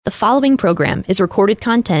The following program is recorded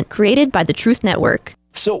content created by the Truth Network.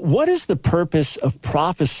 So what is the purpose of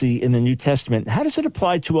prophecy in the New Testament? How does it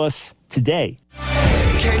apply to us today?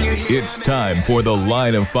 It's time for The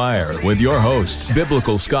Line of Fire with your host,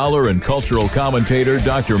 biblical scholar and cultural commentator,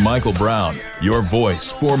 Dr. Michael Brown. Your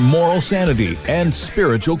voice for moral sanity and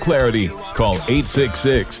spiritual clarity. Call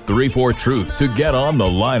 866-34-TRUTH to get on The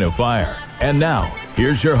Line of Fire. And now,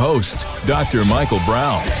 here's your host, Dr. Michael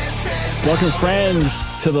Brown. Welcome, friends,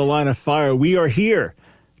 to The Line of Fire. We are here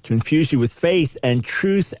to infuse you with faith and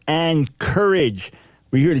truth and courage.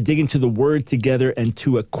 We're here to dig into the Word together and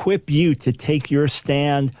to equip you to take your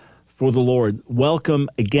stand for the Lord. Welcome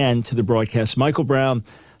again to the broadcast. Michael Brown,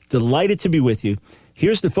 delighted to be with you.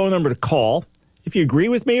 Here's the phone number to call if you agree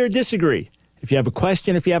with me or disagree. If you have a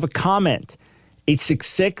question, if you have a comment,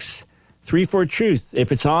 866-34-TRUTH.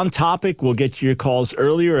 If it's on topic, we'll get to your calls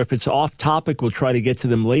earlier. If it's off topic, we'll try to get to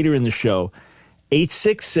them later in the show.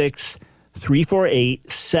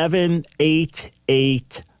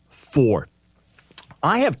 866-348-7884.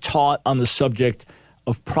 I have taught on the subject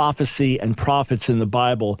of prophecy and prophets in the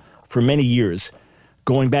Bible for many years,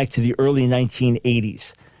 going back to the early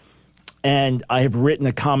 1980s. And I have written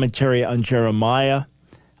a commentary on Jeremiah.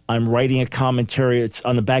 I'm writing a commentary. It's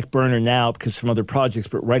on the back burner now because of some other projects,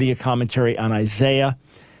 but writing a commentary on Isaiah.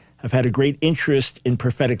 I've had a great interest in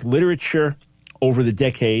prophetic literature over the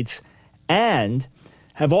decades and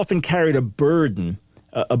have often carried a burden,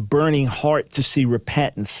 a burning heart to see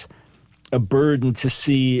repentance, a burden to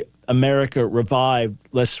see America revived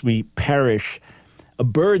lest we perish, a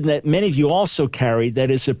burden that many of you also carry that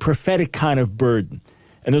is a prophetic kind of burden.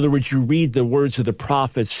 In other words, you read the words of the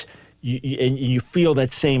prophets and you feel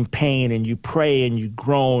that same pain and you pray and you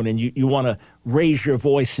groan and you want to raise your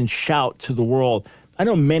voice and shout to the world. I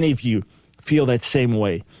know many of you feel that same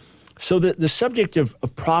way. So the subject of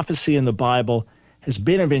prophecy in the Bible has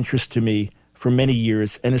been of interest to me for many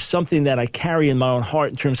years and is something that I carry in my own heart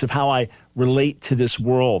in terms of how I relate to this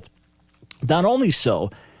world. Not only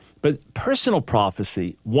so, but personal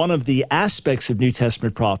prophecy, one of the aspects of New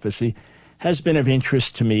Testament prophecy, has been of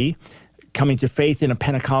interest to me, coming to faith in a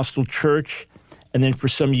Pentecostal church, and then for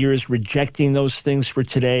some years rejecting those things for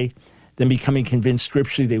today, then becoming convinced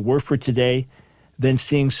scripturally they were for today, then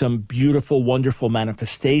seeing some beautiful, wonderful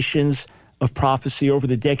manifestations of prophecy over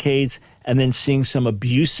the decades, and then seeing some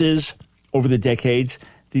abuses over the decades.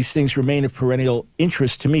 These things remain of perennial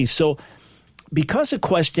interest to me. So because a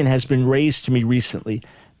question has been raised to me recently,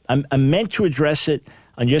 I meant to address it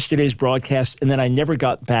on yesterday's broadcast, and then I never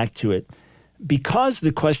got back to it. Because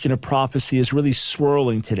the question of prophecy is really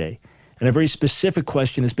swirling today, and a very specific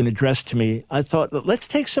question has been addressed to me, I thought, let's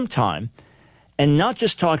take some time and not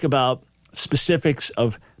just talk about specifics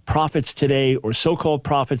of prophets today or so-called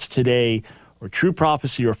prophets today or true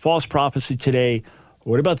prophecy or false prophecy today,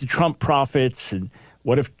 or what about the Trump prophets, and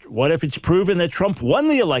what if it's proven that Trump won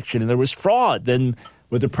the election and there was fraud? Then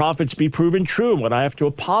would the prophets be proven true? And would I have to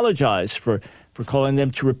apologize for calling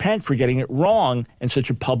them to repent for getting it wrong in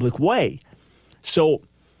such a public way? So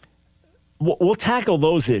we'll tackle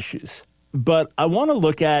those issues. But I want to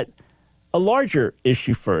look at a larger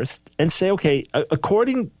issue first and say, okay,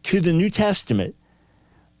 according to the New Testament,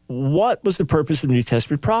 what was the purpose of New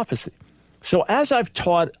Testament prophecy? So as I've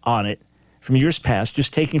taught on it from years past,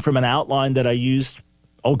 just taking from an outline that I used,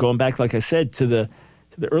 going back, like I said, to the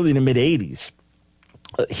early to mid-'80s,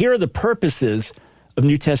 here are the purposes of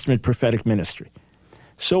New Testament prophetic ministry.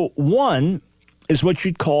 So one is what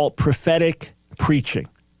you'd call prophetic preaching.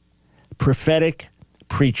 Prophetic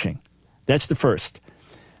preaching. That's the first.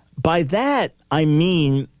 By that, I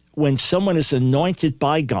mean when someone is anointed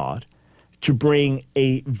by God to bring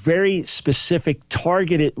a very specific,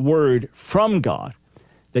 targeted word from God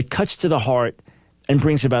that cuts to the heart and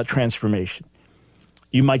brings about transformation.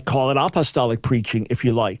 You might call it apostolic preaching if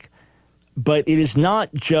you like, but it is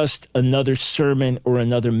not just another sermon or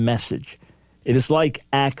another message. It is like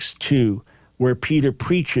Acts 2, where Peter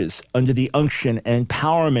preaches under the unction and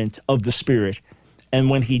empowerment of the Spirit. And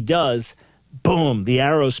when he does, boom, the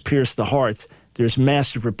arrows pierce the hearts. There's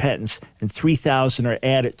massive repentance, and 3,000 are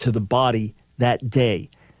added to the body that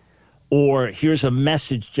day. Or here's a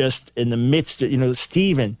message just in the midst of,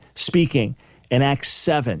 Stephen speaking in Acts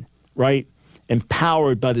 7, right?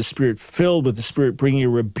 Empowered by the Spirit, filled with the Spirit, bringing a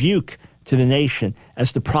rebuke to the nation,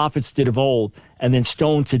 as the prophets did of old, and then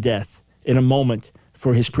stoned to death in a moment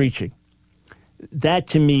for his preaching. That,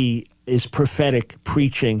 to me, is prophetic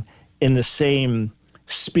preaching in the same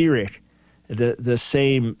spirit, the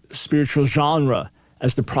same spiritual genre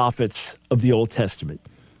as the prophets of the Old Testament.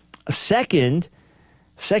 A second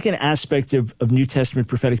aspect of New Testament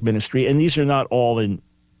prophetic ministry, and these are not all in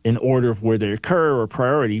in order of where they occur or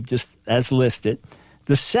priority, just as listed.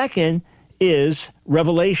 The second is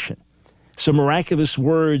revelation. So miraculous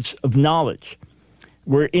words of knowledge,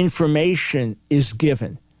 where information is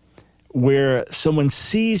given, where someone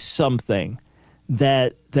sees something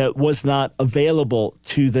that was not available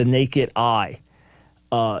to the naked eye.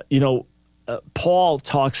 Paul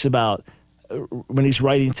talks about when he's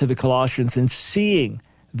writing to the Colossians and seeing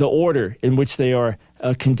the order in which they are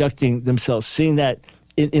conducting themselves, seeing that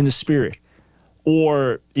in the Spirit.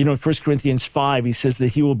 Or, in 1 Corinthians 5, he says that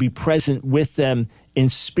he will be present with them in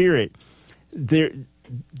spirit.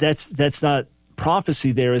 That's not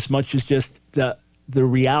prophecy there as much as just the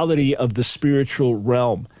reality of the spiritual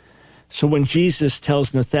realm. So when Jesus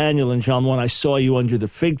tells Nathanael in John 1, I saw you under the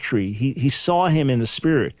fig tree, he saw him in the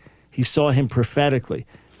Spirit. He saw him prophetically.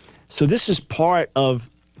 So this is part of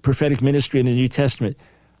prophetic ministry in the New Testament,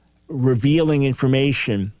 revealing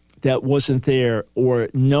information that wasn't there or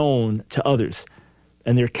known to others.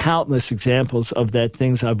 And there are countless examples of that,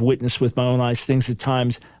 things I've witnessed with my own eyes, things at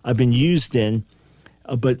times I've been used in,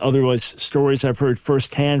 but otherwise stories I've heard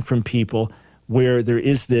firsthand from people where there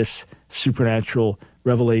is this supernatural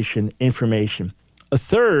revelation information. A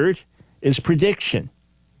third is prediction.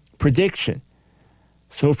 Prediction.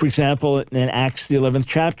 So, for example, in Acts, the 11th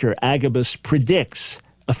chapter, Agabus predicts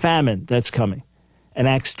a famine that's coming. In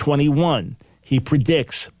Acts 21, he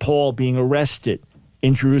predicts Paul being arrested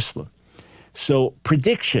in Jerusalem. So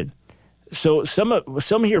prediction. So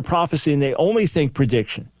some hear prophecy and they only think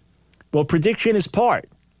prediction. Well, prediction is part,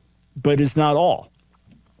 but it's not all.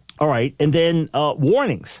 All right, and then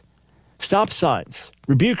warnings, stop signs,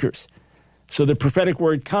 rebukers. So the prophetic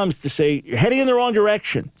word comes to say, you're heading in the wrong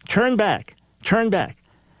direction. Turn back, turn back.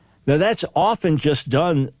 Now that's often just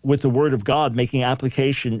done with the word of God, making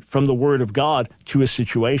application from the word of God to a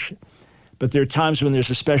situation. But there are times when there's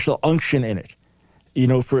a special unction in it.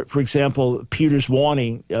 For example, Peter's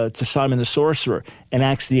warning to Simon the sorcerer in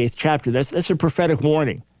Acts the 8th chapter, that's a prophetic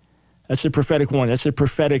warning. That's a prophetic warning. That's a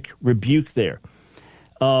prophetic rebuke there.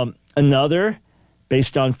 Another,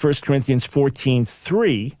 based on 1 Corinthians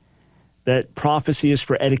 14:3, that prophecy is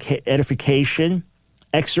for edification,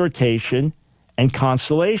 exhortation, and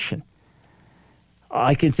consolation.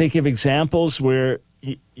 I can think of examples where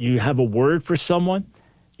you have a word for someone,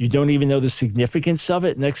 you don't even know the significance of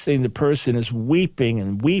it. Next thing, the person is weeping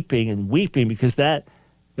and weeping and weeping because that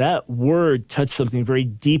word touched something very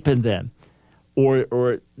deep in them.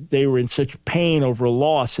 Or they were in such pain over a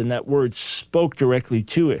loss and that word spoke directly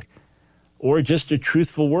to it. Or just a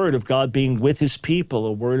truthful word of God being with his people,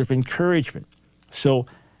 a word of encouragement. So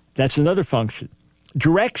that's another function.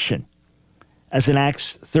 Direction, as in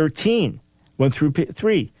Acts 13,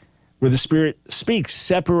 1-3, where the Spirit speaks,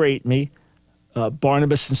 separate me,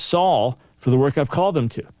 Barnabas and Saul, for the work I've called them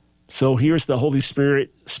to. So here's the Holy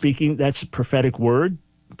Spirit speaking. That's a prophetic word,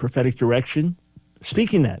 prophetic direction,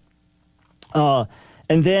 speaking that.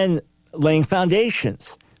 And then laying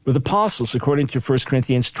foundations with apostles, according to 1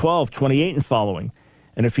 Corinthians 12:28 and following,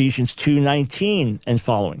 and Ephesians 2:19 and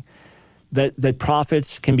following, that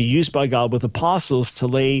prophets can be used by God with apostles to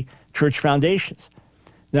lay church foundations.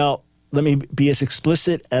 Now, let me be as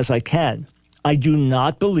explicit as I can. I do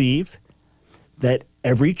not believe that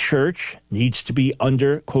every church needs to be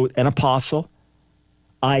under, quote, an apostle.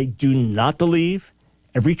 I do not believe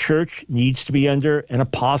every church needs to be under an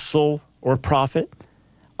apostle or prophet.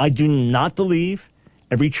 I do not believe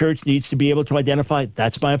every church needs to be able to identify,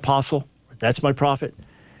 that's my apostle, that's my prophet.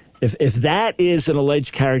 If that is an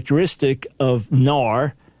alleged characteristic of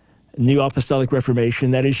NAR, New Apostolic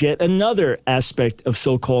Reformation, that is yet another aspect of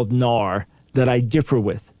so-called NAR that I differ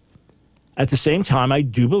with. At the same time, I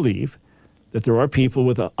do believe that there are people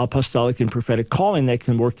with an apostolic and prophetic calling that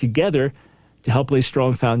can work together to help lay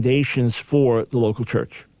strong foundations for the local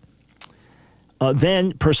church.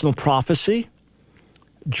 Then personal prophecy.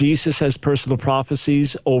 Jesus has personal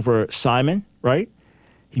prophecies over Simon, right?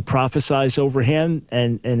 He prophesies over him,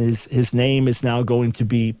 and his name is now going to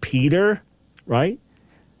be Peter, right?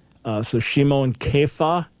 So Shimon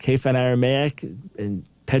Kepha in Aramaic, and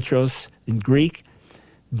Petros in Greek.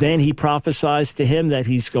 Then he prophesies to him that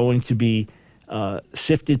he's going to be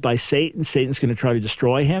sifted by Satan. Satan's going to try to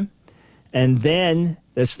destroy him. And then,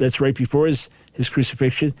 that's right before his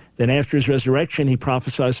crucifixion. Then after his resurrection, he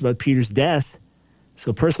prophesies about Peter's death.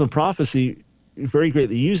 So personal prophecy, very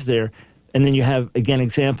greatly used there. And then you have, again,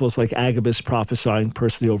 examples like Agabus prophesying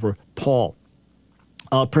personally over Paul.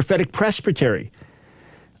 Prophetic presbytery.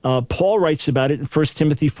 Paul writes about it in 1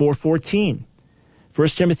 Timothy 4:14. 1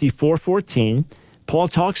 Timothy 4:14, Paul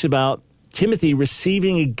talks about Timothy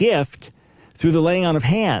receiving a gift through the laying on of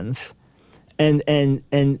hands,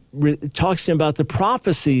 talks to him about the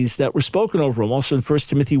prophecies that were spoken over him, also in 1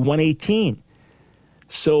 Timothy 1:18.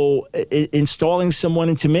 So installing someone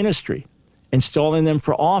into ministry, installing them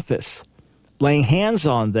for office, laying hands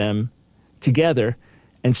on them together,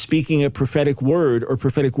 and speaking a prophetic word or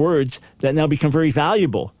prophetic words that now become very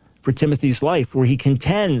valuable for Timothy's life, where he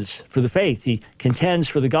contends for the faith. He contends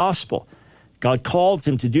for the gospel. God called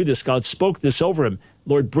him to do this. God spoke this over him.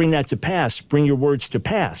 Lord, bring that to pass. Bring your words to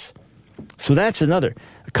pass. So that's another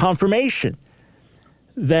confirmation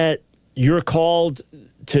that you're called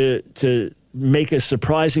to make a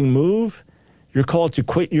surprising move. You're called to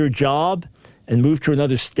quit your job and move to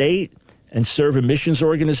another state and serve a missions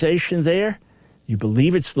organization there. You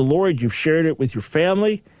believe it's the Lord. You've shared it with your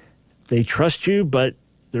family. They trust you, but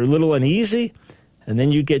they're a little uneasy. And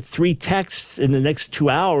then you get 3 texts in the next 2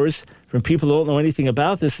 hours from people who don't know anything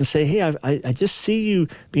about this and say, hey, I just see you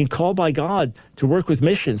being called by God to work with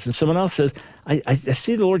missions. And someone else says, I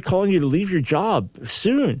see the Lord calling you to leave your job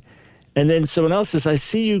soon. And then someone else says, I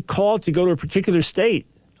see you called to go to a particular state.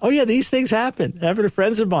 Oh, yeah, these things happen. Happened to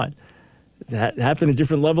friends of mine. That happened at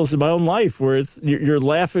different levels in my own life where you're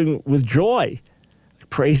laughing with joy.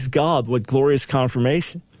 Praise God, what glorious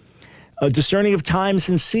confirmation. Discerning of times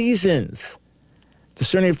and seasons.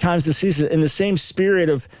 Discerning of times and seasons in the same spirit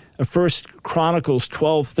of 1 Chronicles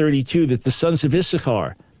 12:32, that the sons of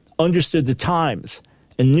Issachar understood the times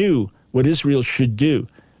and knew what Israel should do.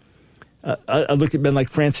 I look at men like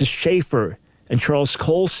Francis Schaeffer and Charles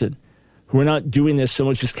Colson, who are not doing this so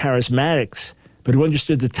much as charismatics, but who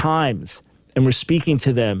understood the times and were speaking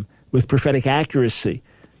to them with prophetic accuracy.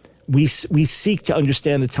 We seek to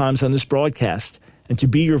understand the times on this broadcast and to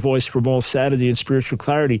be your voice for moral sanity and spiritual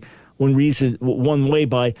clarity. One way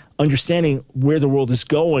by understanding where the world is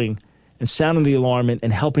going and sounding the alarm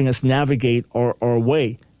and helping us navigate our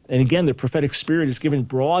way. And again, the prophetic spirit is given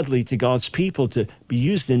broadly to God's people to be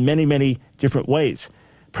used in many, many different ways.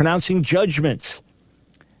 Pronouncing judgments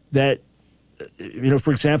that,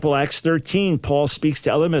 for example, Acts 13, Paul speaks to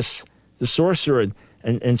Elymas, the sorcerer,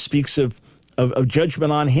 and speaks of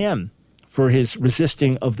judgment on him for his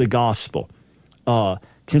resisting of the gospel.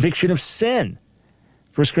 Conviction of sin.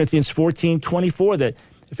 1 Corinthians 14:24, that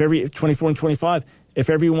 24 and 25, if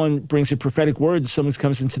everyone brings a prophetic word, someone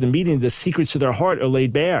comes into the meeting, the secrets of their heart are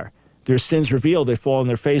laid bare. Their sins revealed, they fall on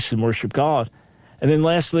their face and worship God. And then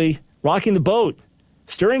lastly, rocking the boat,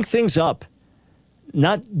 stirring things up,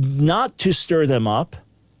 not to stir them up,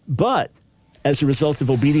 but as a result of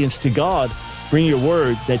obedience to God, bring your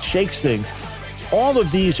word that shakes things. All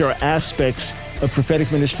of these are aspects of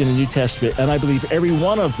prophetic ministry in the New Testament, and I believe every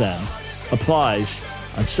one of them applies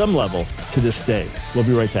on some level to this day. We'll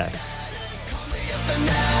be right back.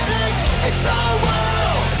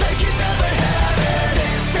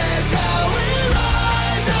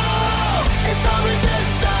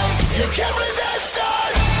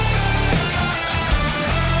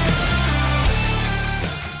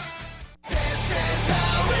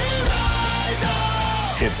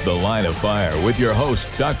 It's The Line of Fire with your host,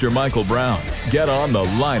 Dr. Michael Brown. Get on The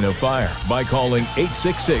Line of Fire by calling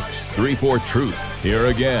 866-34-TRUTH. Here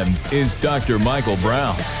again is Dr. Michael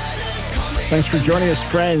Brown. Thanks for joining us,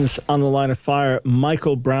 friends, on The Line of Fire.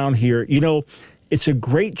 Michael Brown here. It's a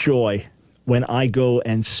great joy when I go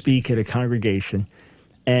and speak at a congregation,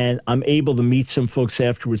 and I'm able to meet some folks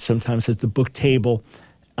afterwards, sometimes at the book table,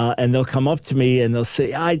 and they'll come up to me and they'll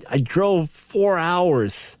say, I drove 4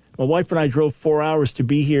 hours. My wife and I drove 4 hours to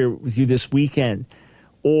be here with you this weekend.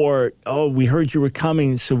 Or, we heard you were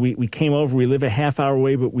coming, so we came over. We live a half hour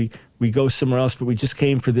away, but we go somewhere else, but we just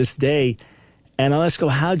came for this day. And I'll ask,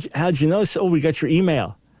 how'd you know? So, we got your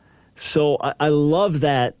email. So I love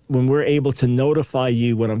that when we're able to notify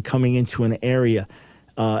you when I'm coming into an area.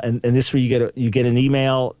 And this way you get an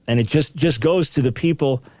email, and it just goes to the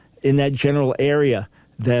people in that general area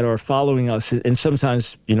that are following us. And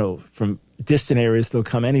sometimes, from distant areas, they'll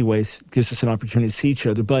come anyways. Gives us an opportunity to see each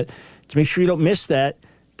other. But to make sure you don't miss that,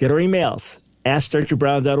 get our emails.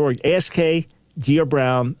 AskDrBrown.org.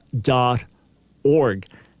 AskDrBrown.org.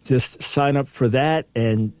 Just sign up for that,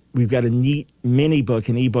 and we've got a neat mini book,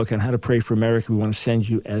 an ebook on how to pray for America we want to send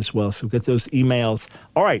you as well. So get those emails.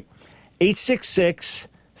 All right,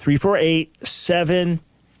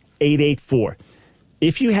 866-348-7884.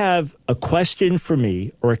 If you have a question for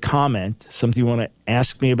me or a comment, something you want to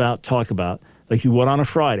ask me about, talk about, like you would on a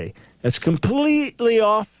Friday, that's completely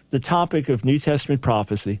off the topic of New Testament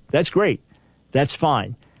prophecy, that's great. That's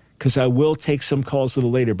fine, because I will take some calls a little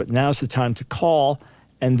later. But now's the time to call,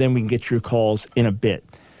 and then we can get your calls in a bit.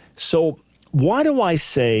 So why do I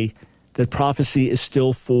say that prophecy is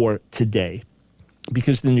still for today?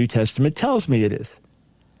 Because the New Testament tells me it is.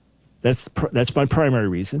 That's my primary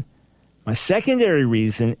reason. My secondary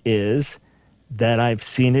reason is that I've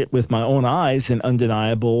seen it with my own eyes in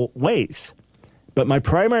undeniable ways. But my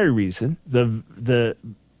primary reason, the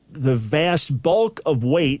vast bulk of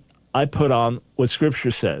weight I put on what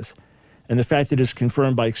Scripture says, and the fact that it's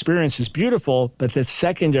confirmed by experience is beautiful, but that's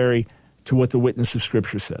secondary to what the witness of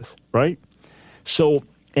Scripture says, right? So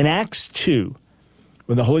in Acts 2,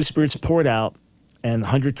 when the Holy Spirit's poured out and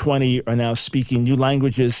 120 are now speaking new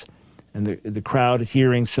languages, and the crowd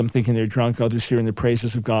hearing, some thinking they're drunk, others hearing the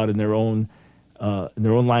praises of God in their own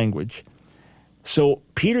language. So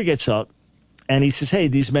Peter gets up and he says, hey,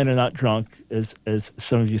 these men are not drunk, as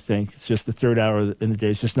some of you think. It's just the third hour in the day.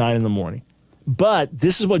 It's just 9 in the morning. But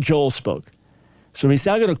this is what Joel spoke. So he's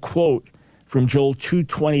now going to quote from Joel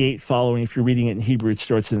 2:28 following. If you're reading it in Hebrew, it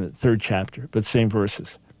starts in the 3rd chapter, but same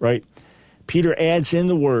verses, right? Peter adds in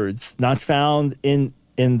the words, not found in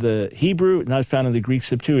the Hebrew, not found in the Greek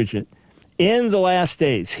Septuagint. In the last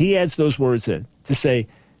days, he adds those words in to say,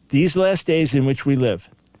 these last days in which we live,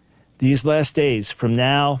 these last days from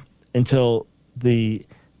now until the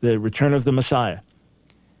return of the Messiah.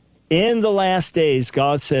 In the last days,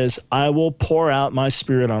 God says, I will pour out my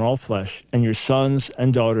Spirit on all flesh, and your sons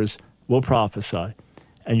and daughters will prophesy,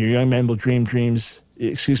 and your young men will dream dreams,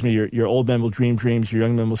 your old men will dream dreams, your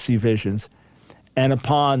young men will see visions. And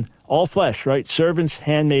upon all flesh, right, servants,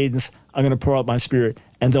 handmaidens, I'm going to pour out my Spirit,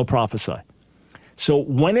 and they'll prophesy. So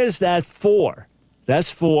when is that for?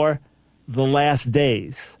 That's for the last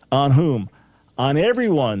days. On whom? On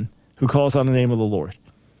everyone who calls on the name of the Lord.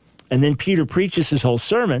 And then Peter preaches his whole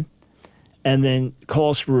sermon and then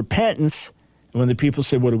calls for repentance. And when the people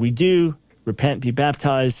say, what do we do? Repent, be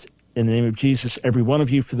baptized in the name of Jesus, every one of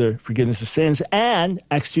you, for the forgiveness of sins. And,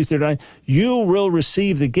 Acts 2:39, you will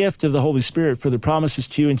receive the gift of the Holy Spirit, for the promises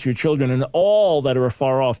to you and to your children and all that are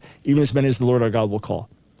afar off, even as many as the Lord our God will call.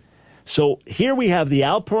 So here we have the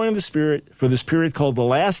outpouring of the Spirit for this period called the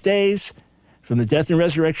last days, from the death and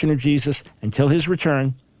resurrection of Jesus until his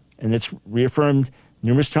return, and it's reaffirmed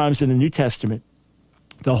numerous times in the New Testament.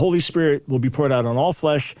 The Holy Spirit will be poured out on all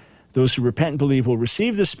flesh. Those who repent and believe will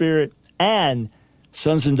receive the Spirit, and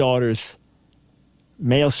sons and daughters,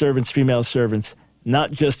 male servants, female servants,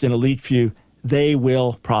 not just an elite few, they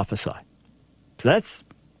will prophesy. So that's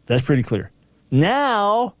pretty clear.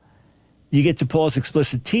 Now you get to Paul's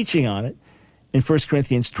explicit teaching on it in 1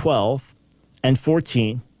 Corinthians 12 and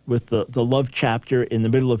 14 with the love chapter in the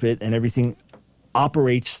middle of it, and everything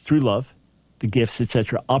operates through love. The gifts,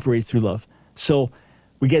 etc., operate through love. So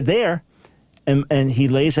we get there, and he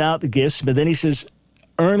lays out the gifts, but then he says,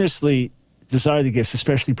 earnestly desire the gifts,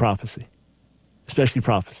 especially prophecy. Especially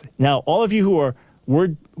prophecy. Now, all of you who are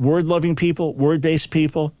word-loving people, word-based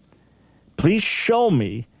people, please show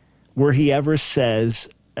me where he ever says,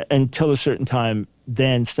 until a certain time,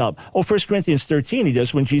 then stop. 1 Corinthians 13, he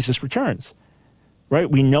does when Jesus returns,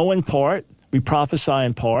 right? We know in part, we prophesy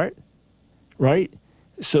in part, right?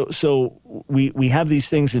 So we have these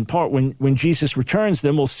things in part. When Jesus returns,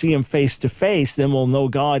 then we'll see him face to face. Then we'll know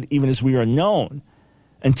God even as we are known.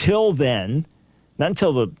 Until then, not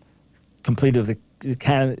until the complete of the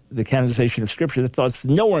canonization of Scripture. That thought's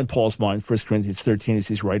nowhere in Paul's mind, 1 Corinthians 13, as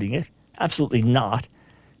he's writing it. Absolutely not.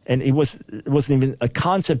 And it wasn't even a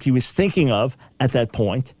concept he was thinking of at that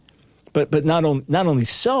point. But not only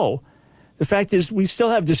so, the fact is we still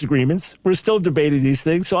have disagreements. We're still debating these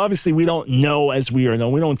things. So obviously we don't know as we are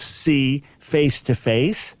known. We don't see face to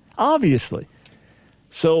face, obviously.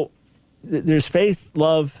 So there's faith,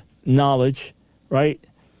 love, knowledge, right?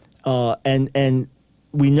 And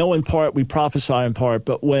we know in part, we prophesy in part,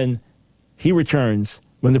 but when he returns,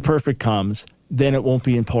 when the perfect comes, then it won't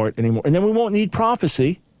be in part anymore. And then we won't need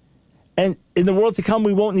prophecy. And in the world to come,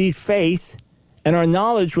 we won't need faith, and our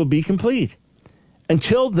knowledge will be complete.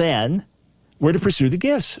 Until then, we're to pursue the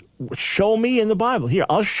gifts. Show me in the Bible. Here,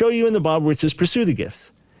 I'll show you in the Bible where it says pursue the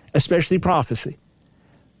gifts, especially prophecy.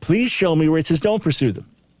 Please show me where it says don't pursue them.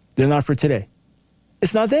 They're not for today.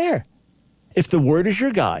 It's not there. If the Word is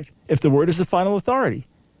your guide, if the Word is the final authority,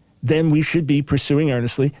 then we should be pursuing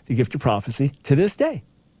earnestly the gift of prophecy to this day.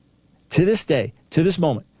 To this day, to this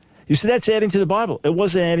moment. You see, that's adding to the Bible. It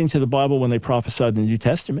wasn't adding to the Bible when they prophesied in the New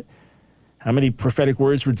Testament. How many prophetic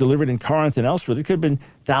words were delivered in Corinth and elsewhere? There could have been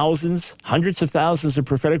thousands, hundreds of thousands of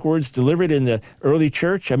prophetic words delivered in the early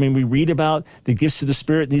church. I mean, we read about the gifts of the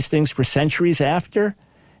Spirit and these things for centuries after,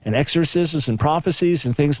 and exorcisms and prophecies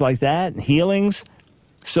and things like that, and healings.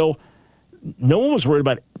 So no one was worried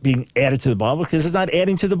about being added to the Bible because it's not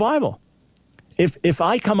adding to the Bible. If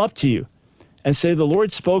I come up to you and say, the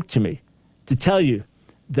Lord spoke to me to tell you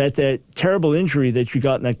that terrible injury that you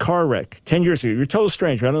got in that car wreck 10 years ago, you're a total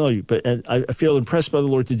stranger, I don't know you, but and I feel impressed by the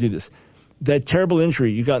Lord to do this. That terrible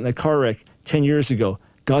injury you got in that car wreck 10 years ago,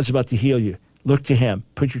 God's about to heal you. Look to him.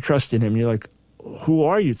 Put your trust in him. You're like, who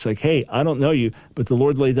are you? It's like, hey, I don't know you, but the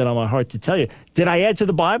Lord laid that on my heart to tell you. Did I add to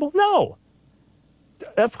the Bible? No.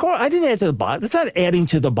 Of course, I didn't add to the Bible. That's not adding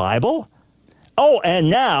to the Bible. Oh, and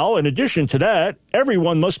now, in addition to that,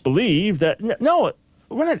 everyone must believe that. No,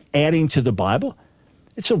 we're not adding to the Bible.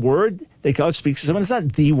 It's a word that God speaks to someone. It's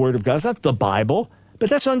not the word of God. It's not the Bible. But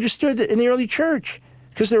that's understood in the early church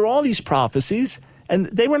because there are all these prophecies, and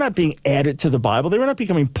they were not being added to the Bible. They were not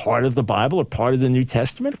becoming part of the Bible or part of the New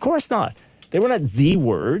Testament. Of course not. They were not the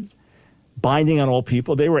word binding on all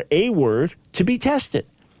people. They were a word to be tested.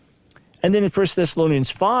 And then in 1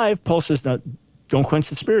 Thessalonians 5, Paul says, now, don't quench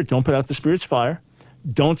the Spirit. Don't put out the Spirit's fire.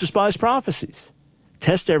 Don't despise prophecies.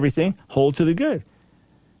 Test everything. Hold to the good.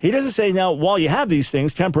 He doesn't say, now, while you have these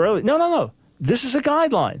things temporarily. No. This is a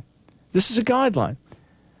guideline. This is a guideline.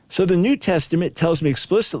 So the New Testament tells me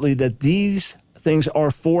explicitly that these things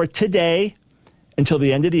are for today until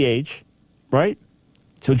the end of the age, right?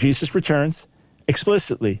 Till Jesus returns.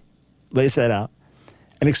 Explicitly lays that out.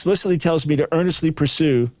 And explicitly tells me to earnestly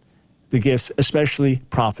pursue the gifts, especially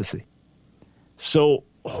prophecy. So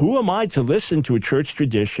who am I to listen to a church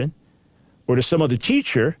tradition or to some other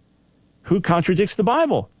teacher who contradicts the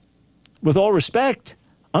Bible? With all respect,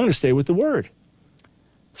 I'm going to stay with the Word.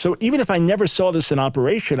 So even if I never saw this in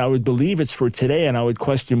operation, I would believe it's for today and I would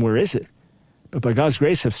question, where is it? But by God's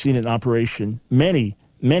grace, I've seen it in operation many,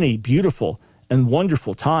 many beautiful and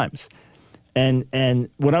wonderful times. And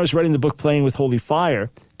when I was writing the book, Playing with Holy Fire,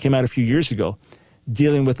 came out a few years ago,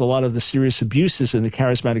 dealing with a lot of the serious abuses in the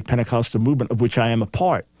charismatic Pentecostal movement, of which I am a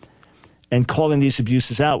part, and calling these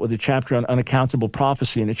abuses out with a chapter on unaccountable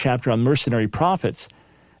prophecy and a chapter on mercenary prophets.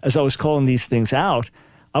 As I was calling these things out,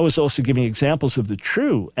 I was also giving examples of the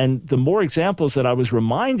true. And the more examples that I was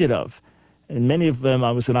reminded of, and many of them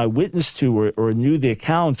I was an eyewitness to or knew the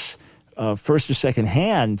accounts first or second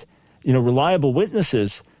hand, reliable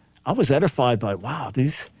witnesses, I was edified by, wow,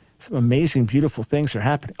 some amazing, beautiful things are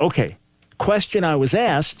happening. Okay. Question I was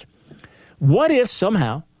asked, what if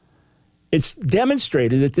somehow it's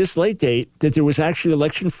demonstrated at this late date that there was actually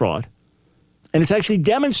election fraud, and it's actually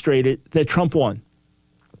demonstrated that Trump won?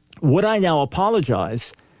 Would I now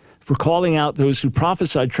apologize for calling out those who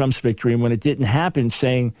prophesied Trump's victory, and when it didn't happen,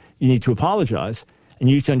 saying you need to apologize and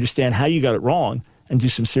you need to understand how you got it wrong and do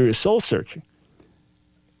some serious soul searching?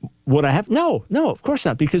 Would I have? No, of course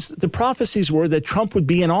not, because the prophecies were that Trump would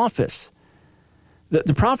be in office.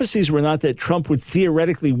 The prophecies were not that Trump would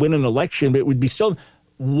theoretically win an election, but it would be stolen.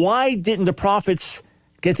 Why didn't the prophets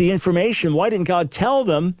get the information? Why didn't God tell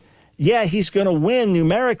them, yeah, he's going to win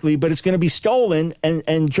numerically, but it's going to be stolen,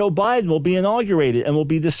 and Joe Biden will be inaugurated and will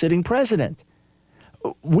be the sitting president?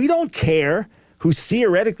 We don't care who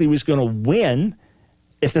theoretically was going to win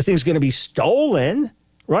if the thing's going to be stolen,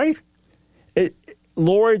 right?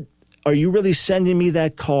 Lord, are you really sending me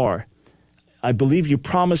that car? I believe you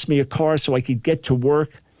promised me a car so I could get to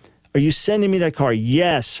work. Are you sending me that car?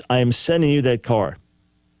 Yes, I am sending you that car.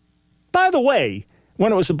 By the way,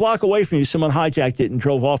 when it was a block away from you, someone hijacked it and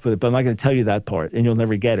drove off with it, but I'm not going to tell you that part, and you'll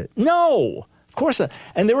never get it. No, of course not.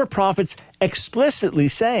 And there were prophets explicitly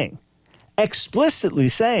saying,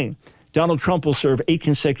 Donald Trump will serve 8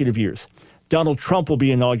 consecutive years. Donald Trump will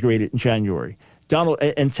be inaugurated in January.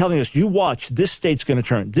 And telling us, you watch, this state's going to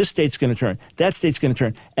turn, this state's going to turn, that state's going to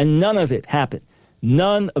turn. And none of it happened.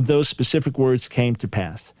 None of those specific words came to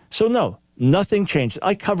pass. So no, nothing changed.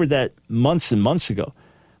 I covered that months and months ago.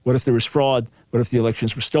 What if there was fraud? What if the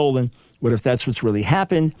elections were stolen? What if that's what's really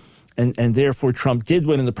happened? And therefore Trump did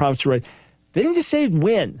win and the prophets were right. They didn't just say he'd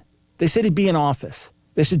win. They said he'd be in office.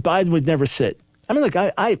 They said Biden would never sit. I mean, look,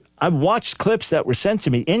 I watched clips that were sent to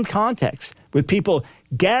me in context with people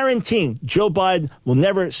guaranteeing Joe Biden will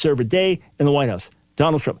never serve a day in the White House.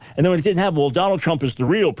 Donald Trump. And then when it didn't happen, well, Donald Trump is the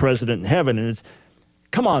real president in heaven. And it's,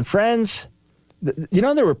 come on, friends. You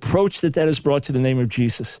know the reproach that has brought to the name of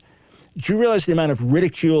Jesus? Do you realize the amount of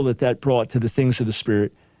ridicule that brought to the things of the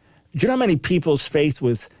Spirit? Do you know how many people's faith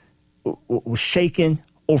was shaken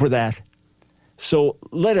over that? So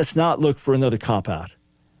let us not look for another cop-out.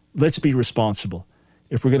 Let's be responsible.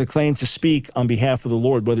 If we're going to claim to speak on behalf of the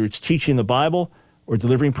Lord, whether it's teaching the Bible or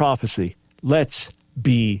delivering prophecy, let's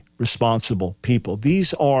be responsible people.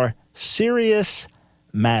 These are serious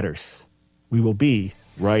matters. We will be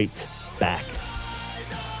right back.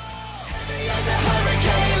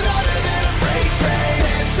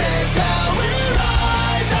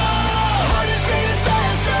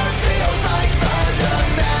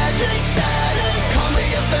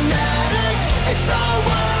 It's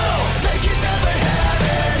all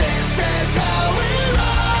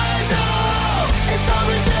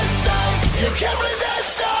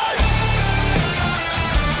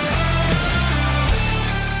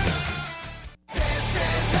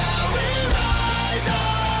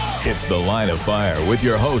It's The Line of Fire with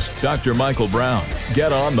your host, Dr. Michael Brown.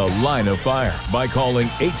 Get on The Line of Fire by calling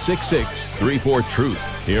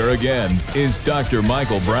 866-34-TRUTH. Here again is Dr.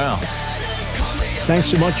 Michael Brown. Thanks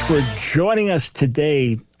so much for joining us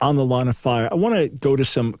today on The Line of Fire. I want to go to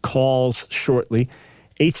some calls shortly.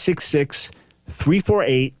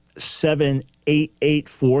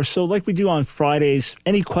 866-348-7884. So like we do on Fridays,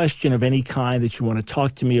 any question of any kind that you want to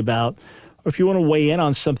talk to me about, or if you want to weigh in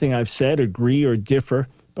on something I've said, agree or differ,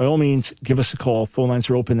 by all means, give us a call. Phone lines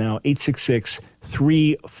are open now,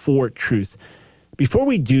 866-34-TRUTH. Before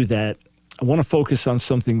we do that, I want to focus on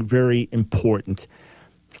something very important.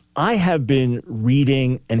 I have been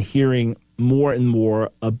reading and hearing more and more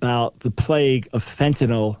about the plague of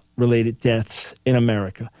fentanyl-related deaths in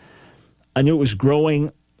America. I knew it was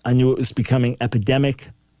growing. I knew it was becoming epidemic.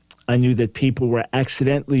 I knew that people were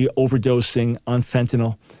accidentally overdosing on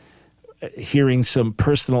fentanyl, hearing some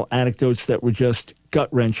personal anecdotes that were just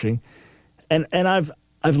gut-wrenching. And I've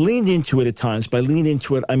leaned into it at times. By lean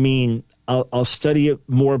into it, I mean I'll study it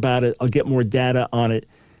more about it. I'll get more data on it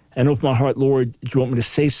and open my heart. Lord, do you want me to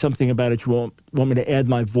say something about it? Do you want me to add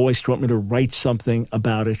my voice? Do you want me to write something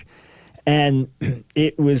about it? And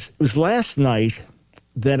it was last night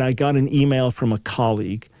that I got an email from a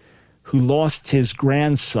colleague who lost his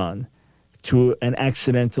grandson to an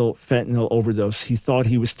accidental fentanyl overdose. He thought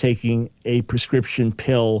he was taking a prescription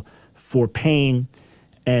pill for pain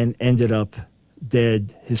and ended up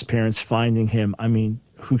dead. His parents finding him. I mean,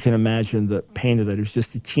 who can imagine the pain of that? He was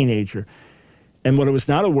just a teenager. And what I was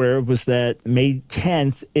not aware of was that May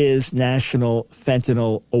 10th is National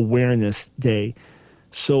Fentanyl Awareness Day.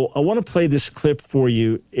 So I want to play this clip for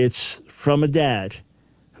you. It's from a dad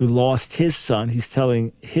who lost his son. He's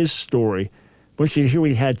telling his story. I want you to hear what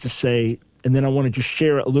he had to say, and then I want to just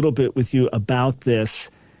share a little bit with you about this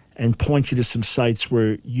and point you to some sites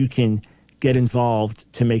where you can get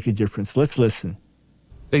involved to make a difference. Let's listen.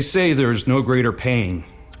 They say there's no greater pain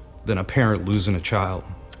than a parent losing a child.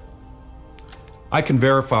 I can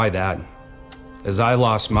verify that, as I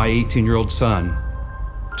lost my 18-year-old son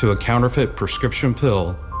to a counterfeit prescription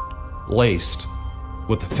pill laced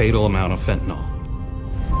with a fatal amount of fentanyl.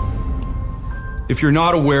 If you're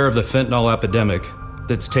not aware of the fentanyl epidemic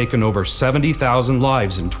that's taken over 70,000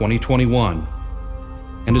 lives in 2021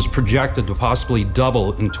 and is projected to possibly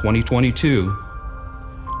double in 2022,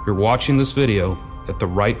 you're watching this video at the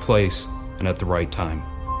right place and at the right time.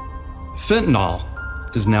 Fentanyl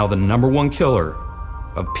is now the #1 killer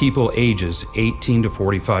of people ages 18 to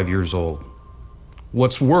 45 years old.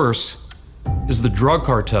 What's worse is the drug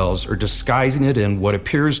cartels are disguising it in what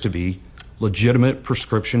appears to be legitimate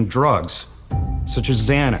prescription drugs, such as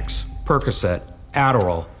Xanax, Percocet,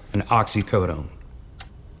 Adderall, and oxycodone.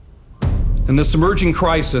 And this emerging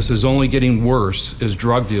crisis is only getting worse as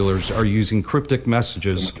drug dealers are using cryptic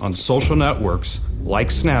messages on social networks like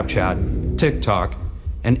Snapchat, TikTok,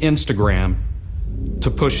 and Instagram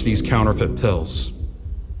to push these counterfeit pills.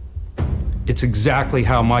 It's exactly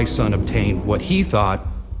how my son obtained what he thought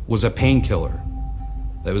was a painkiller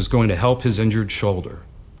that was going to help his injured shoulder.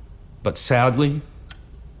 But sadly,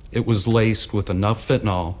 it was laced with enough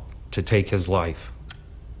fentanyl to take his life.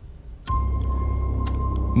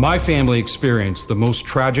 My family experienced the most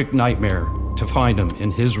tragic nightmare to find him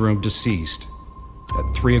in his room deceased at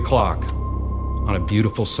 3 o'clock on a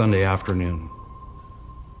beautiful Sunday afternoon.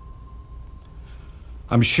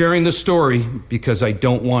 I'm sharing this story because I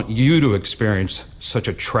don't want you to experience such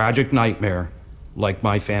a tragic nightmare like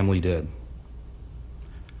my family did.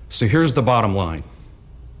 So here's the bottom line.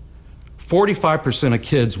 45% of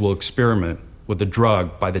kids will experiment with the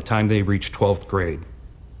drug by the time they reach 12th grade.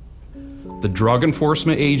 The Drug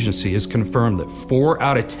Enforcement Agency has confirmed that 4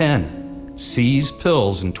 out of 10 seized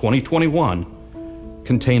pills in 2021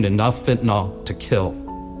 contained enough fentanyl to kill.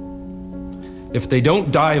 If they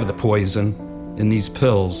don't die of the poison in these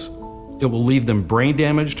pills, it will leave them brain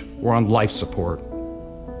damaged or on life support.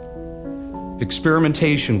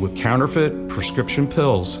 Experimentation with counterfeit prescription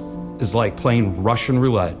pills is like playing Russian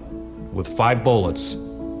roulette with 5 bullets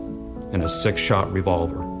in a 6-shot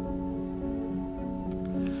revolver.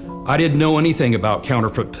 I didn't know anything about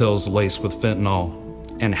counterfeit pills laced with fentanyl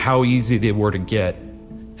and how easy they were to get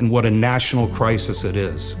and what a national crisis it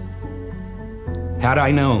is. Had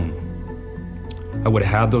I known, I would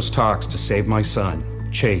have had those talks to save my son,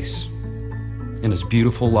 Chase, and his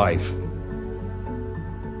beautiful life,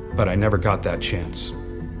 but I never got that chance.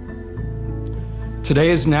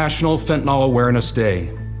 Today is National Fentanyl Awareness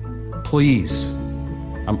Day. Please,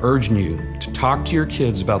 I'm urging you to talk to your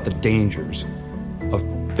kids about the dangers of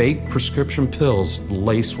fake prescription pills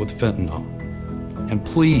laced with fentanyl. And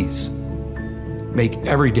please, make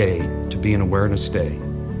every day to be an awareness day.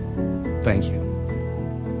 Thank you.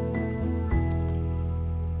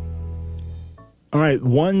 All right,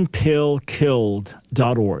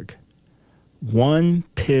 onepillkilled.org.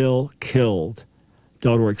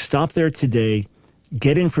 Onepillkilled.org. Stop there today,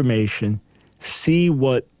 get information, see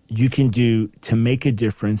what you can do to make a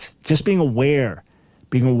difference. Just being aware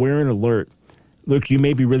and alert. Look, you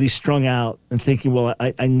may be really strung out and thinking, well,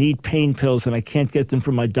 I need pain pills and I can't get them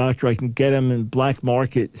from my doctor. I can get them in black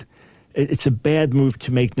market. It's a bad move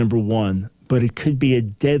to make, number one, but it could be a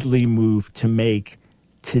deadly move to make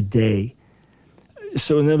today.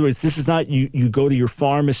 So in other words, this is not you go to your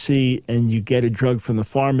pharmacy and you get a drug from the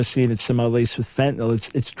pharmacy and it's somehow laced with fentanyl.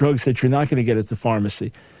 It's drugs that you're not going to get at the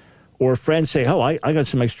pharmacy. Or friends say, oh, I got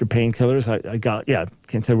some extra painkillers. I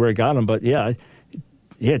can't tell where I got them, but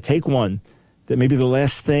take one. That may be the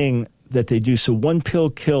last thing that they do. So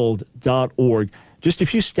onepillkilled.org. Just a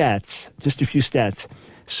few stats.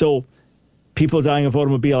 So people dying of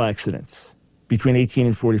automobile accidents between 18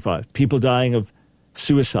 and 45. People dying of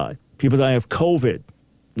suicide. People dying of COVID.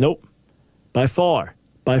 Nope. By far,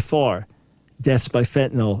 deaths by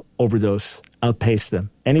fentanyl overdose outpace them.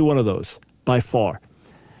 Any one of those, by far.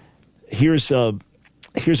 Here's a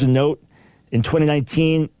note. In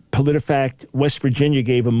 2019, PolitiFact West Virginia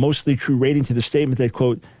gave a mostly true rating to the statement that,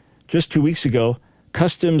 quote, just 2 weeks ago,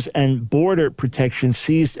 Customs and Border Protection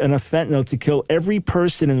seized enough fentanyl to kill every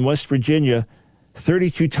person in West Virginia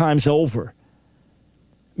 32 times over.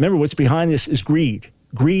 Remember, what's behind this is greed.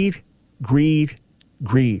 Greed,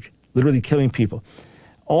 literally killing people.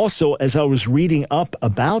 Also, as I was reading up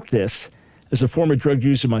about this, as a former drug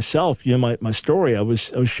user myself, my story, I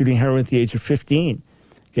was shooting heroin at the age of 15,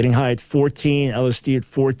 getting high at 14, LSD at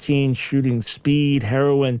 14, shooting speed,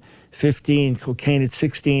 heroin, 15, cocaine at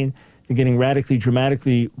 16, and getting radically,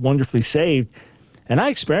 dramatically, wonderfully saved. And I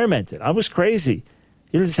experimented. I was crazy.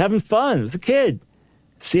 Just having fun. I was a kid.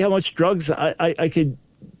 See how much drugs I could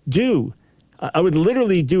do. I would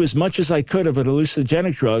literally do as much as I could of an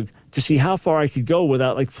hallucinogenic drug to see how far I could go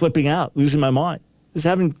without flipping out, losing my mind. Just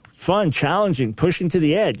having fun, challenging, pushing to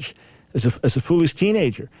the edge as a foolish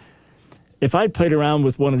teenager. If I'd played around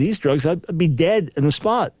with one of these drugs, I'd be dead in the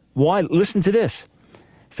spot. Why? Listen to this.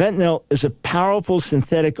 Fentanyl is a powerful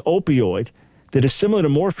synthetic opioid that is similar to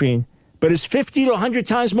morphine, but is 50 to 100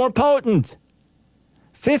 times more potent.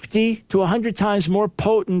 50 to 100 times more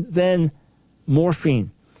potent than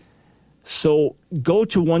morphine. So go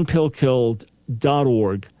to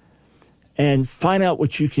onepillkilled.org and find out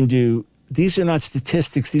what you can do. These are not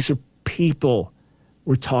statistics. These are people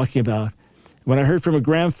we're talking about. When I heard from a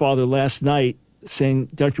grandfather last night saying,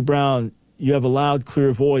 Dr. Brown, you have a loud,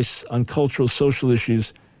 clear voice on cultural, social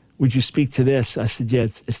issues. Would you speak to this? I said, yeah,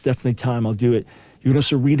 it's definitely time. I'll do it. You can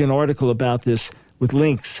also read an article about this with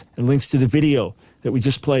links and links to the video that we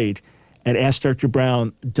just played at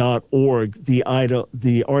AskDrBrown.org.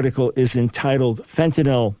 The article is entitled,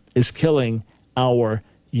 Fentanyl is Killing Our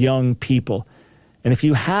Young People. And if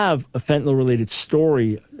you have a fentanyl-related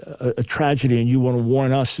story, a tragedy, and you want to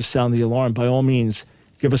warn us to sound the alarm, by all means,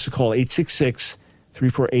 give us a call,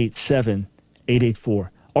 866-348-7884.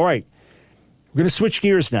 All right, we're going to switch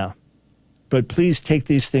gears now, but please take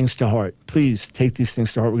these things to heart. Please take these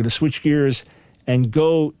things to heart. We're going to switch gears and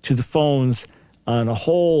go to the phones on a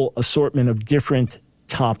whole assortment of different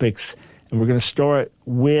topics. And we're going to start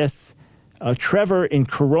with Trevor in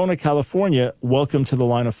Corona, California. Welcome to the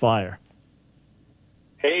Line of Fire.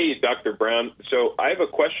 Hey, Dr. Brown. So I have a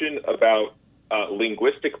question about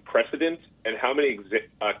linguistic precedent and how many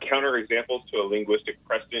counterexamples to a linguistic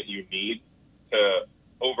precedent you need to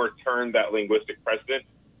overturn that linguistic precedent.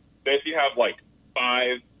 So if you have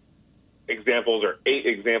 5 examples or 8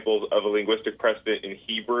 examples of a linguistic precedent in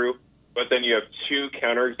Hebrew, but then you have 2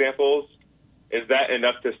 counterexamples, is that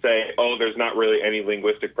enough to say, oh, there's not really any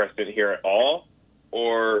linguistic precedent here at all?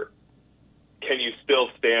 Or can you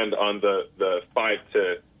still stand on the 5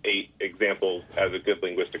 to 8 examples as a good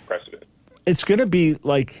linguistic precedent? It's going to be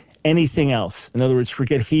like anything else. In other words,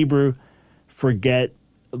 forget Hebrew, forget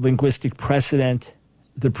linguistic precedent.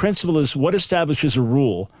 The principle is what establishes a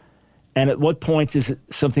rule, and at what point is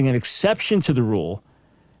something an exception to the rule,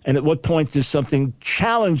 and at what point does something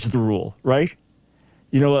challenge the rule, right?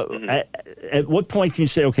 At what point can you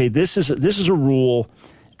say, okay, this is a rule,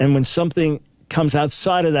 and when something comes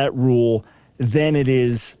outside of that rule, then it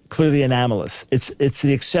is clearly anomalous. It's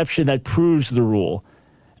the exception that proves the rule,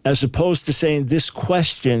 as opposed to saying this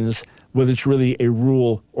questions whether it's really a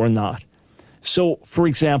rule or not. So, for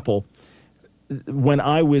example, when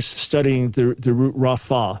I was studying the root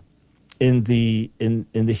Rafah in the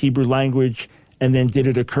Hebrew language, and then did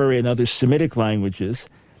it occur in other Semitic languages,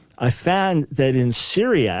 I found that in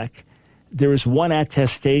Syriac, there is one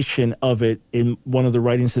attestation of it in one of the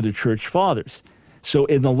writings of the Church Fathers. So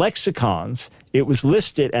in the lexicons, it was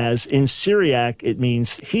listed as, in Syriac, it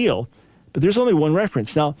means heal, but there's only one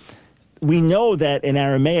reference. Now, we know that in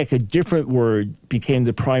Aramaic, a different word became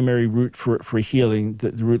the primary root for healing,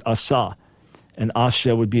 the root asa, and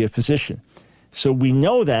asha would be a physician. So we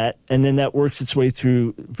know that, and then that works its way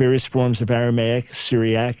through various forms of Aramaic,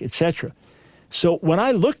 Syriac, etc. So when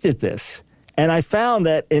I looked at this, and I found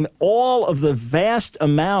that in all of the vast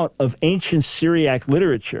amount of ancient Syriac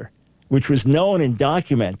literature, which was known and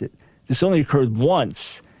documented, this only occurred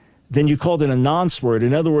once, then you called it a nonce word.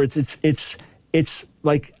 In other words, it's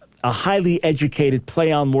like a highly educated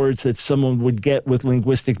play on words that someone would get with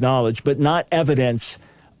linguistic knowledge, but not evidence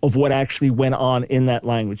of what actually went on in that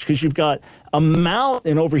language. Because you've got a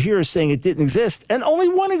mountain over here saying it didn't exist, and only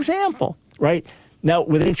one example, right? Now,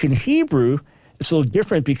 with ancient Hebrew, it's a little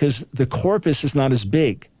different because the corpus is not as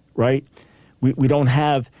big, right? We don't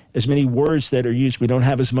have as many words that are used. We don't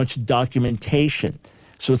have as much documentation.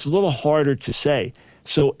 So it's a little harder to say.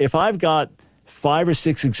 So if I've got 5 or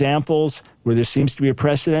 6 examples where there seems to be a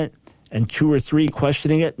precedent and 2 or 3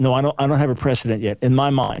 questioning it, no, I don't have a precedent yet in my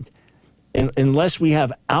mind. Unless we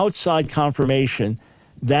have outside confirmation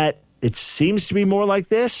that it seems to be more like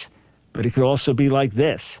this, but it could also be like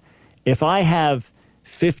this. If I have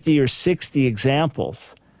 50 or 60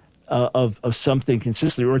 examples of something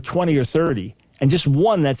consistently, or 20 or 30, and just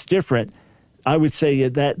one that's different, I would say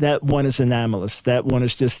that one is anomalous. That one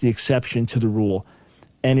is just the exception to the rule.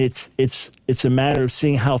 And it's a matter of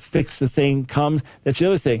seeing how fixed the thing comes. That's the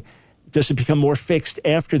other thing. Does it become more fixed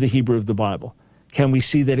after the Hebrew of the Bible? Can we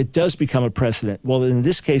see that it does become a precedent? Well, in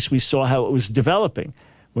this case, we saw how it was developing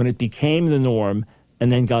when it became the norm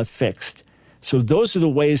and then got fixed. So those are the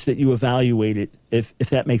ways that you evaluate it, if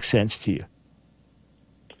that makes sense to you.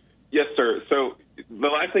 Yes, sir. So the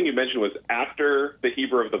last thing you mentioned was after the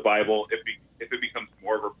Hebrew of the Bible, if it becomes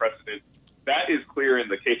more of a precedent. That is clear in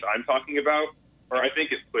the case I'm talking about, or I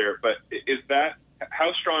think it's clear, but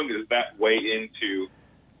how strong does that weigh into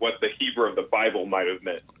what the Hebrew of the Bible might have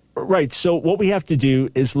meant? Right. So what we have to do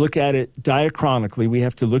is look at it diachronically. We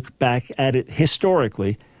have to look back at it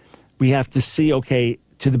historically. We have to see, okay,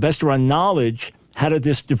 to the best of our knowledge, how did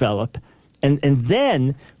this develop? And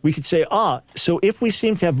then we could say, so if we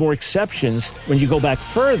seem to have more exceptions when you go back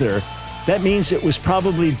further, that means it was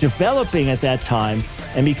probably developing at that time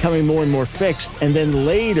and becoming more and more fixed. And then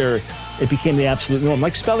later, it became the absolute norm.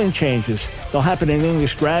 Like spelling changes, they'll happen in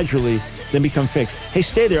English gradually, then become fixed. Hey,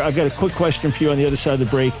 stay there. I've got a quick question for you on the other side of the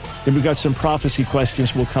break. Then we've got some prophecy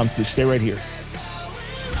questions we'll come to. Stay right here.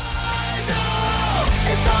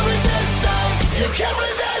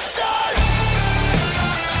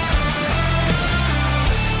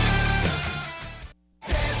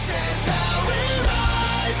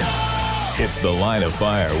 It's The Line of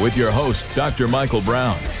Fire with your host, Dr. Michael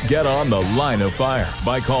Brown. Get on The Line of Fire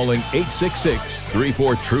by calling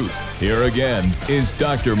 866-34-TRUTH. Here again is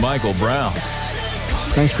Dr. Michael Brown.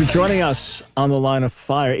 Thanks for joining us on The Line of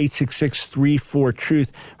Fire,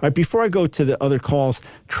 866-34-TRUTH. All right, before I go to the other calls,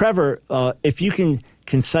 Trevor, if you can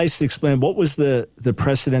concisely explain, what was the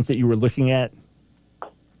precedent that you were looking at?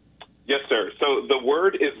 Yes, sir. So the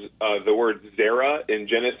word is the word zera in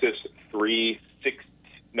Genesis 3:15.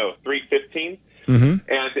 Mm-hmm.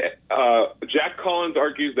 And Jack Collins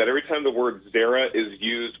argues that every time the word zera is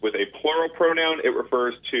used with a plural pronoun, it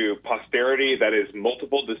refers to posterity, that is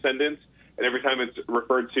multiple descendants. And every time it's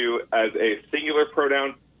referred to as a singular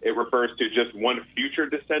pronoun, it refers to just one future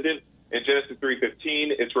descendant. In Genesis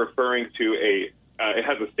 3:15, it's referring to it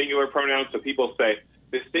has a singular pronoun. So people say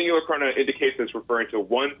this singular pronoun indicates it's referring to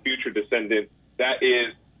one future descendant. That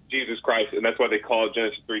is Jesus Christ. And that's why they call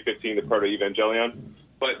Genesis 3:15 the proto-evangelion.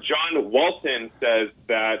 But John Walton says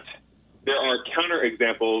that there are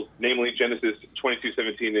counterexamples, namely Genesis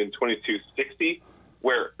 22:17 and 22:60,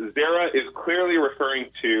 where zera is clearly referring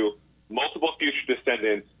to multiple future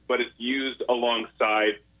descendants, but it's used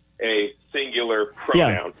alongside a singular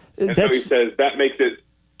pronoun. Yeah, and so he says that makes it...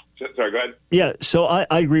 Sorry, go ahead. Yeah, so I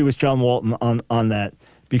agree with John Walton on that,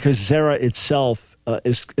 because zera itself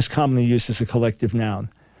is commonly used as a collective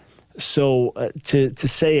noun. So to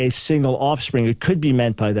say a single offspring, it could be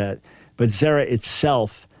meant by that. But zera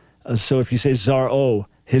itself, so if you say zaro,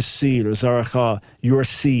 his seed, or zaracha, your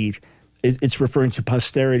seed, it's referring to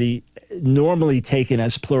posterity, normally taken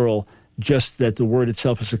as plural, just that the word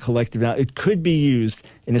itself is a collective noun. It could be used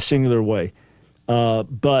in a singular way.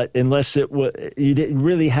 But unless you didn't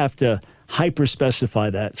really have to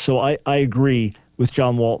hyper-specify that. So I agree with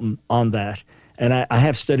John Walton on that. And I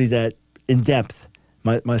have studied that in depth,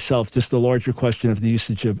 myself, just the larger question of the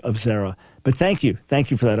usage of Zerah. But thank you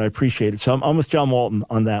for that. I appreciate it. So I'm with John Walton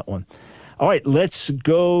on that one. All right, let's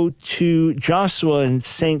go to Joshua in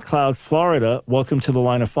St. Cloud, Florida. Welcome to the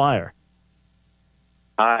Line of Fire.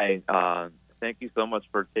 Hi, thank you so much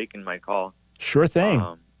for taking my call. Sure thing.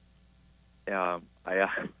 I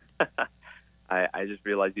just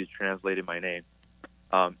realized you translated my name.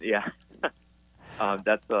 That's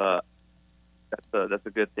a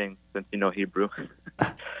good thing since you know Hebrew.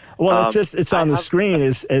 Well, it's on the screen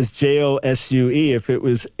as Josue. If it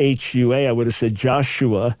was Hua, I would have said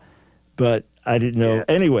Joshua, but I didn't know. Yeah.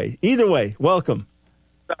 Anyway, either way, welcome.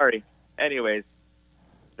 Sorry. Anyways,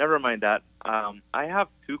 never mind that. I have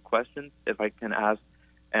two questions, if I can ask,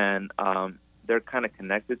 and they're kind of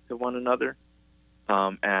connected to one another.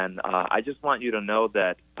 I just want you to know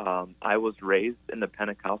that I was raised in the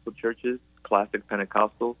Pentecostal churches, classic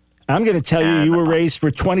Pentecostal. I'm going to tell you were raised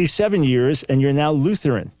for 27 years, and you're now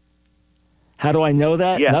Lutheran. How do I know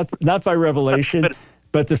that? Yeah. Not by revelation,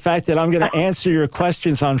 but the fact that I'm going to answer your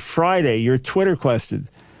questions on Friday, your Twitter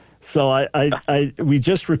questions. So we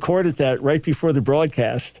just recorded that right before the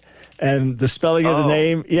broadcast, and the spelling of the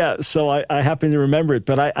name, so I happen to remember it.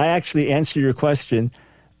 But I actually answer your question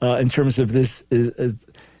in terms of this,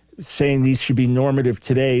 saying these should be normative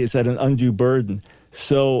today, is that an undue burden?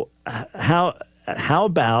 So how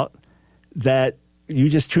about that you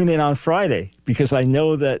just tune in on Friday, because I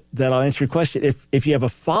know that I'll answer your question. If you have a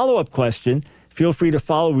follow-up question, feel free to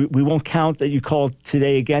follow. We won't count that you called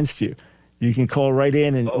today against you. You can call right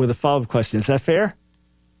in with a follow-up question. Is that fair?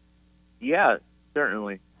 Yeah,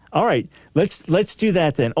 certainly. All right. Let's do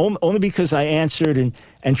that then. Only because I answered and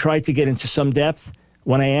tried to get into some depth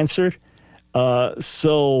when I answered.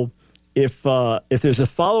 So if there's a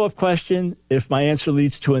follow-up question, if my answer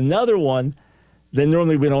leads to another one, then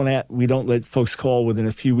normally we don't let folks call within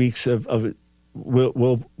a few weeks of it.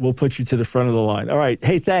 We'll put you to the front of the line. All right.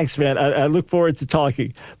 Hey, thanks, man. I look forward to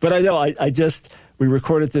talking. But I know we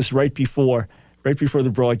recorded this right before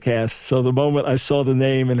the broadcast. So the moment I saw the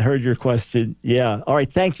name and heard your question, yeah. All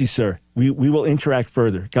right. Thank you, sir. We will interact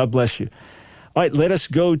further. God bless you. All right. Let us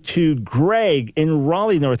go to Greg in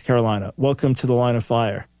Raleigh, North Carolina. Welcome to the Line of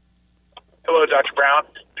Fire. Hello, Dr. Brown.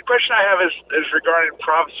 The question I have is regarding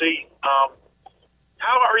prophecy.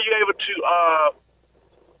 How are you able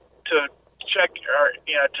to check or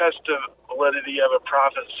test the validity of a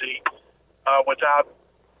prophecy without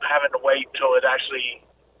having to wait till it actually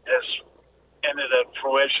has ended in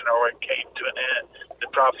fruition or it came to an end? The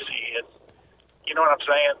prophecy is, you know what I'm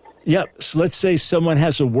saying? Yeah. So let's say someone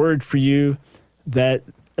has a word for you that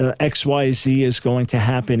XYZ is going to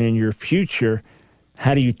happen in your future.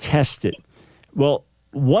 How do you test it? Well,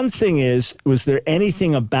 one thing is, was there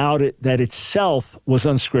anything about it that itself was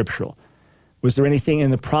unscriptural? Was there anything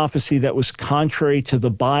in the prophecy that was contrary to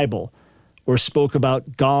the Bible or spoke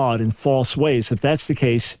about God in false ways? If that's the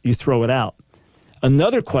case, you throw it out.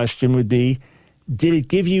 Another question would be, did it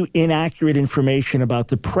give you inaccurate information about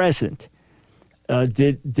the present?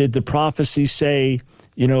 Did the prophecy say,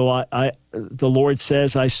 the Lord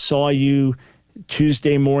says, I saw you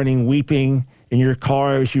Tuesday morning weeping in your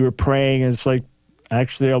car as you were praying, and it's like,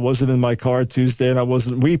 actually, I wasn't in my car Tuesday and I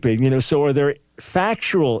wasn't weeping. So are there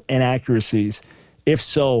factual inaccuracies? If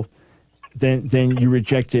so, then you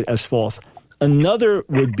reject it as false. Another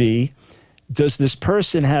would be, does this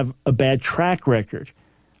person have a bad track record?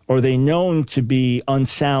 Are they known to be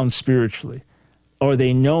unsound spiritually? Are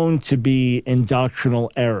they known to be in doctrinal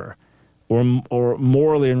error or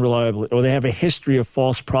morally unreliable? Or they have a history of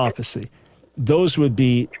false prophecy? Those would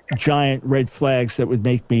be giant red flags that would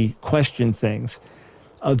make me question things.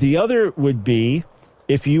 The other would be,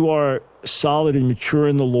 if you are solid and mature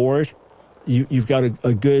in the Lord, you've got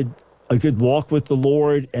a good walk with the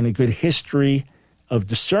Lord and a good history of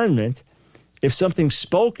discernment. If something's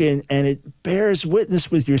spoken and it bears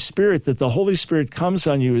witness with your spirit that the Holy Spirit comes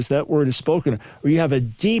on you as that word is spoken, or you have a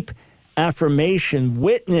deep affirmation,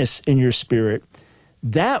 witness in your spirit,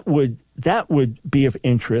 that would be of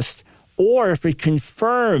interest. Or if it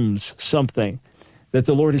confirms something that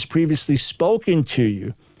the Lord has previously spoken to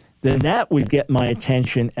you, then that would get my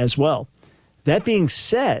attention as well. That being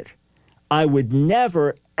said, I would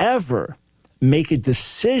never, ever make a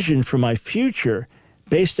decision for my future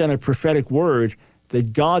based on a prophetic word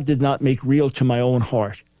that God did not make real to my own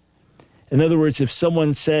heart. In other words, if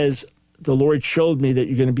someone says, the Lord showed me that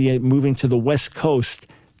you're going to be moving to the West Coast,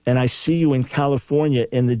 and I see you in California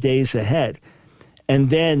in the days ahead, and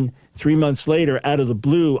then 3 months later, out of the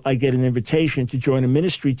blue, I get an invitation to join a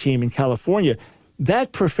ministry team in California,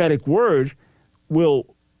 that prophetic word will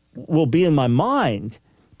be in my mind.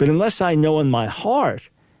 But unless I know in my heart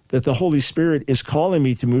that the Holy Spirit is calling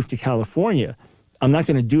me to move to California. I'm not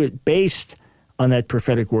going to do it based on that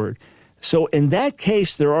prophetic word. So in that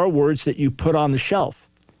case, there are words that you put on the shelf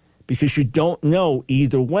because you don't know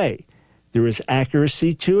either way. There is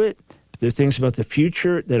accuracy to it. There are things about the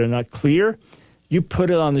future that are not clear. You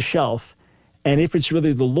put it on the shelf, and if it's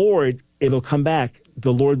really the Lord, it'll come back.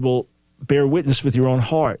 The Lord will bear witness with your own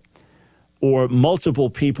heart, or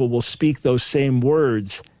multiple people will speak those same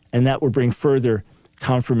words, and that will bring further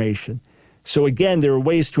confirmation. So again, there are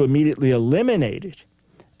ways to immediately eliminate it.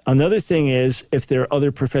 Another thing is, if there are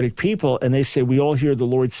other prophetic people and they say, we all hear the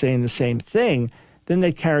Lord saying the same thing, then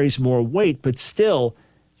that carries more weight. But still,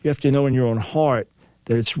 you have to know in your own heart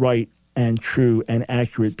that it's right and true and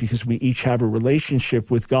accurate, because we each have a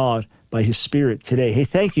relationship with God by his Spirit today. Hey,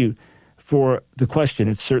 thank you for the question.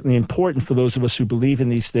 It's certainly important for those of us who believe in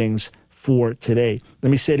these things for today.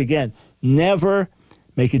 Let me say it again. Never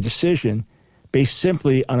make a decision based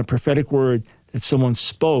simply on a prophetic word that someone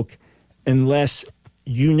spoke unless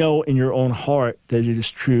you know in your own heart that it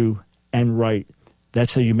is true and right.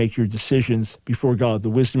 That's how you make your decisions before God. The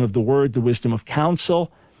wisdom of the word, the wisdom of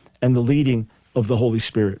counsel, and the leading of the Holy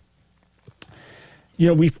Spirit. You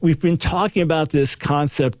know, we've been talking about this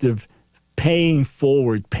concept of paying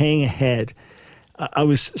forward, paying ahead. I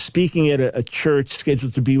was speaking at a church,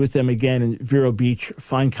 scheduled to be with them again in Vero Beach,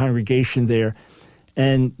 fine congregation there,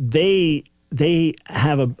 and they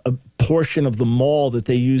have a portion of the mall that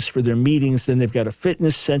they use for their meetings. Then they've got a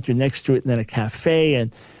fitness center next to it, and then a cafe.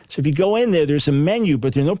 And so if you go in there, there's a menu,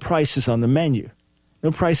 but there are no prices on the menu. No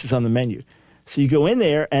prices on the menu. So you go in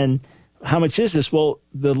there, and how much is this? Well,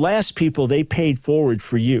 the last people, they paid forward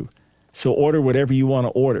for you. So order whatever you want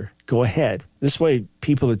to order. Go ahead. This way,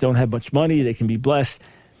 people that don't have much money, they can be blessed.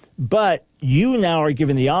 But you now are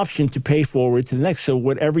given the option to pay forward to the next. So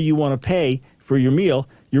whatever you want to pay for your meal,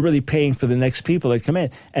 you're really paying for the next people that come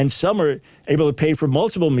in. And some are able to pay for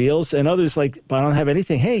multiple meals, and others like, I don't have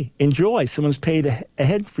anything. Hey, enjoy. Someone's paid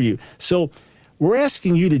ahead for you. So we're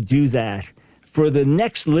asking you to do that for the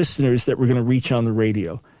next listeners that we're going to reach on the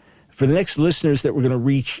radio, for the next listeners that we're going to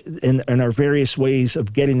reach in our various ways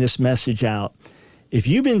of getting this message out. If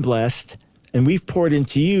you've been blessed and we've poured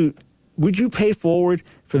into you, would you pay forward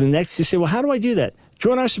for the next? You say, well, how do I do that?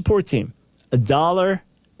 Join our support team. $1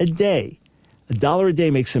 a day. $1 a day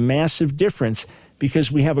makes a massive difference, because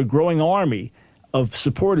we have a growing army of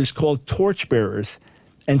supporters called torchbearers,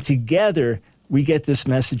 and together we get this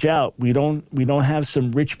message out. We don't have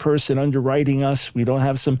some rich person underwriting us. We don't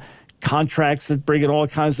have some contracts that bring in all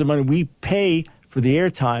kinds of money. We pay for the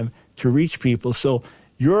airtime to reach people. So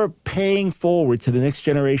you're paying forward to the next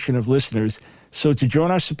generation of listeners. So to join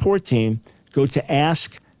our support team, go to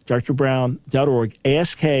askdrbrown.org,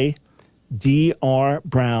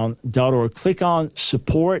 askdrbrown.org. Click on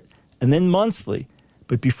support and then monthly.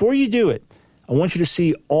 But before you do it, I want you to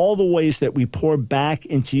see all the ways that we pour back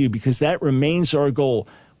into you, because that remains our goal.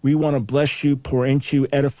 We want to bless you, pour into you,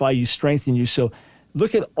 edify you, strengthen you. So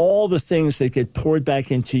look at all the things that get poured back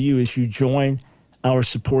into you as you join our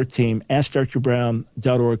support team.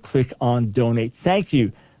 AskDrBrown.org. Click on donate. Thank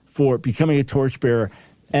you for becoming a torchbearer.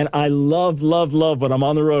 And I love when I'm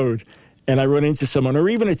on the road and I run into someone, or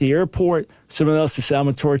even at the airport, someone else to say, I'm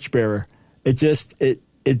a torchbearer.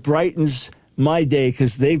 It brightens my day,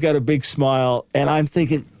 because they've got a big smile, and I'm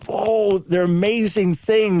thinking, oh, there are amazing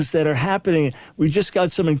things that are happening. We just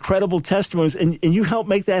got some incredible testimonies, and you help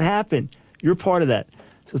make that happen. You're part of that.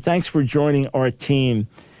 So thanks for joining our team.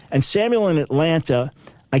 And Samuel in Atlanta,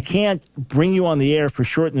 I can't bring you on the air for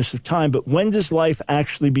shortness of time, but when does life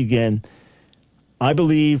actually begin? I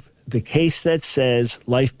believe the case that says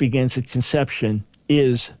life begins at conception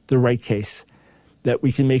is the right case, that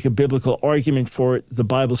we can make a biblical argument for it. The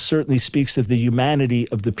Bible certainly speaks of the humanity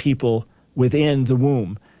of the people within the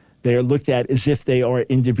womb. They are looked at as if they are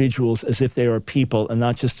individuals, as if they are people, and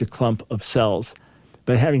not just a clump of cells.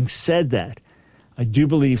 But having said that, I do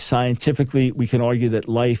believe scientifically we can argue that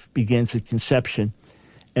life begins at conception.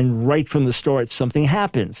 And right from the start, something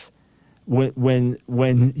happens. When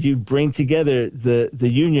you bring together the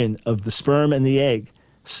union of the sperm and the egg,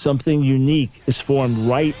 something unique is formed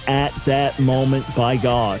right at that moment by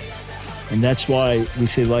God. And that's why we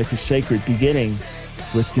say life is sacred, beginning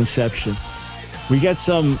with conception. We got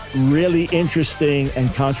some really interesting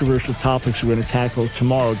and controversial topics we're going to tackle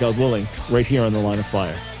tomorrow, God willing, right here on The Line of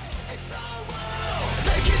Fire.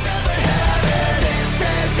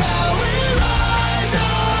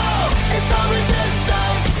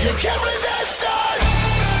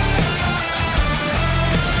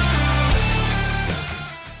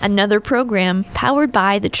 Another program powered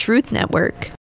by the Truth Network.